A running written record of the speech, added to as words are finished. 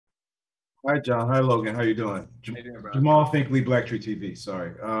Hi, John. Hi, Logan. How you doing? How you doing, bro? Jamal Finkley, Black Tree TV.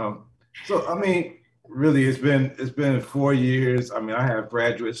 Sorry. So I mean, really, it's been 4 years. I mean, I have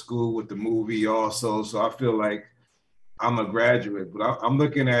graduate school with the movie also, so I feel like I'm a graduate. But I'm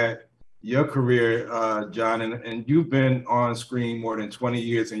looking at your career, John, and you've been on screen more than 20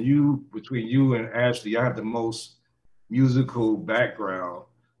 years, and between you and Ashley, I have the most musical background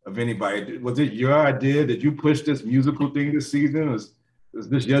of anybody. Was it your idea? Did you push this musical thing this season? Was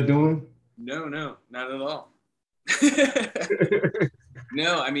this your doing? No, no, not at all.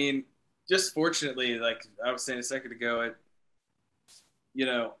 No, I mean, just fortunately, like I was saying a second ago,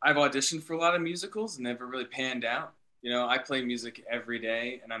 I've auditioned for a lot of musicals and never really panned out. I play music every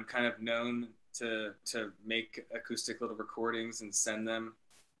day, and I'm kind of known to make acoustic little recordings and send them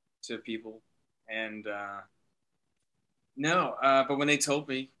to people. And no, but when they told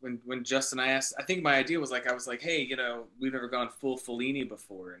me, when Justin I asked, I think my idea was like I was like, hey, we've never gone full Fellini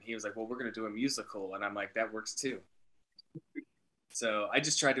before, and he was like, well, we're gonna do a musical, and I'm like, that works too. So I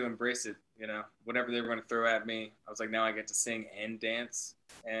just tried to embrace it, whatever they were going to throw at me. I was like, now I get to sing and dance.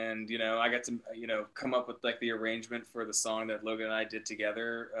 And, I got to, come up with like the arrangement for the song that Logan and I did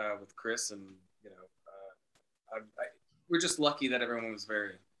together with Chris. And, we're just lucky that everyone was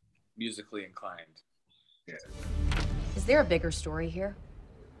very musically inclined. Yeah. Is there a bigger story here?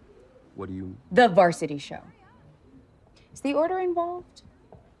 What do you... The Varsity Show. Is the order involved?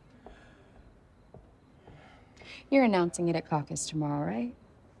 You're announcing it at caucus tomorrow, right?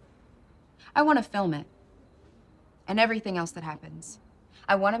 I want to film it. And everything else that happens.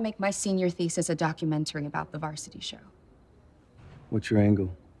 I want to make my senior thesis a documentary about the Varsity Show. What's your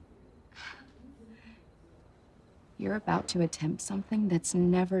angle? You're about to attempt something that's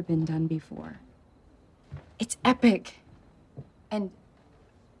never been done before. It's epic. And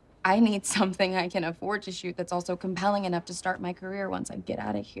I need something I can afford to shoot that's also compelling enough to start my career once I get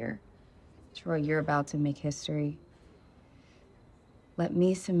out of here. Troy, you're about to make history. Let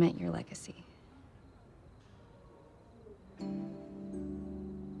me cement your legacy. Turned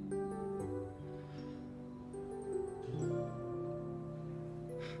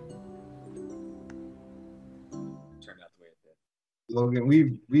out the way it did. Logan,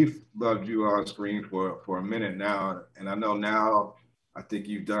 we've loved you on screen for a minute now, and I know now. I think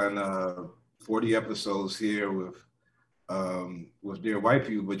you've done 40 episodes here with Dear White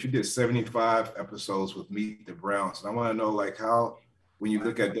People, but you did 75 episodes with Meet the Browns. And I want to know, like, how when you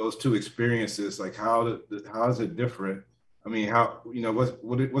look at those two experiences, like how is it different? I mean, how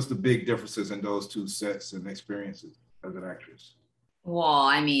what's the big differences in those two sets and experiences as an actress? Well,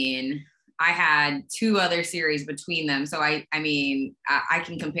 I mean, I had two other series between them, so I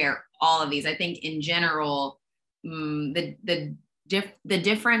can compare all of these. I think in general, the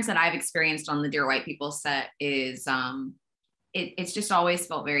difference that I've experienced on the Dear White People set is it's just always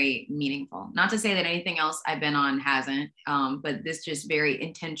felt very meaningful. Not to say that anything else I've been on hasn't, but this just very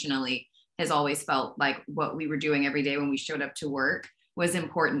intentionally has always felt like what we were doing every day when we showed up to work was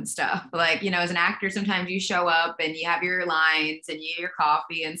important stuff. Like, as an actor, sometimes you show up and you have your lines and your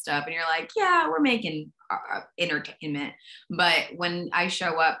coffee and stuff, and you're like, yeah, we're making entertainment. But when I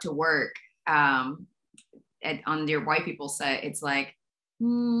show up to work on Dear White People set, it's like,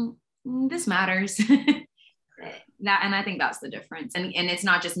 this matters. And I think that's the difference. And it's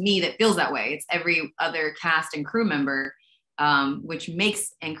not just me that feels that way. It's every other cast and crew member, which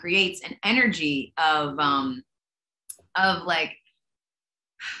makes and creates an energy of like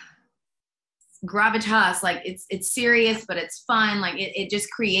gravitas. Like it's serious, but it's fun. Like it just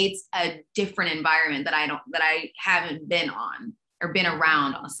creates a different environment that I haven't been on or been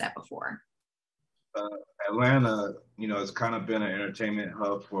around on a set before. Atlanta, it's kind of been an entertainment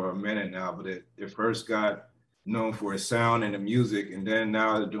hub for a minute now, but it first got known for its sound and the music, and then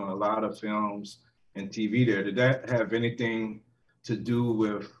now they're doing a lot of films and TV there. Did that have anything to do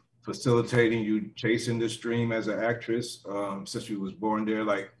with facilitating you chasing this dream as an actress since you was born there?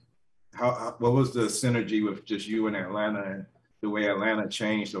 Like, what was the synergy with just you in Atlanta and the way Atlanta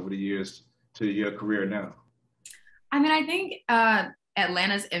changed over the years to your career now? I mean, I think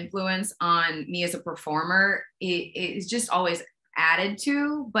Atlanta's influence on me as a performer is just always added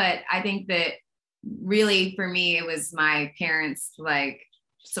to, but I think that really for me it was my parents like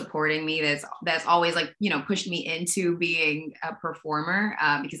supporting me that's always like pushed me into being a performer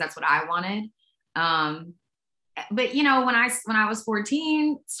because that's what I wanted. But when I was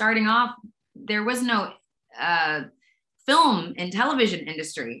 14 starting off, there was no film and television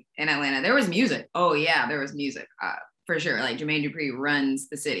industry in Atlanta. There was music. Oh yeah, there was music for sure. Like Jermaine Dupri runs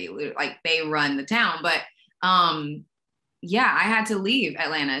the city, like they run the town. But yeah, I had to leave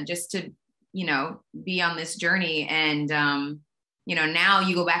Atlanta just to be on this journey. And You know, now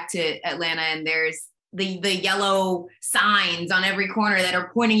you go back to Atlanta and there's the yellow signs on every corner that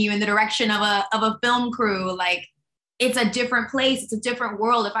are pointing you in the direction of a film crew. Like, it's a different place. It's a different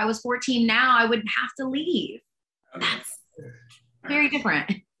world. If I was 14 now, I wouldn't have to leave. That's very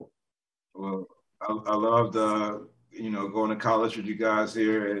different. Well, I loved, going to college with you guys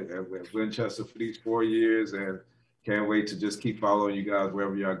here at Winchester for these 4 years, and can't wait to just keep following you guys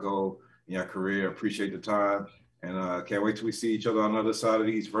wherever y'all go in your career. Appreciate the time, and can't wait till we see each other on the other side of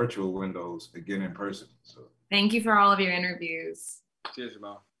these virtual windows again in person. So thank you for all of your interviews. Cheers,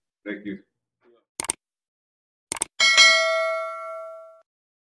 Jamal. Thank you.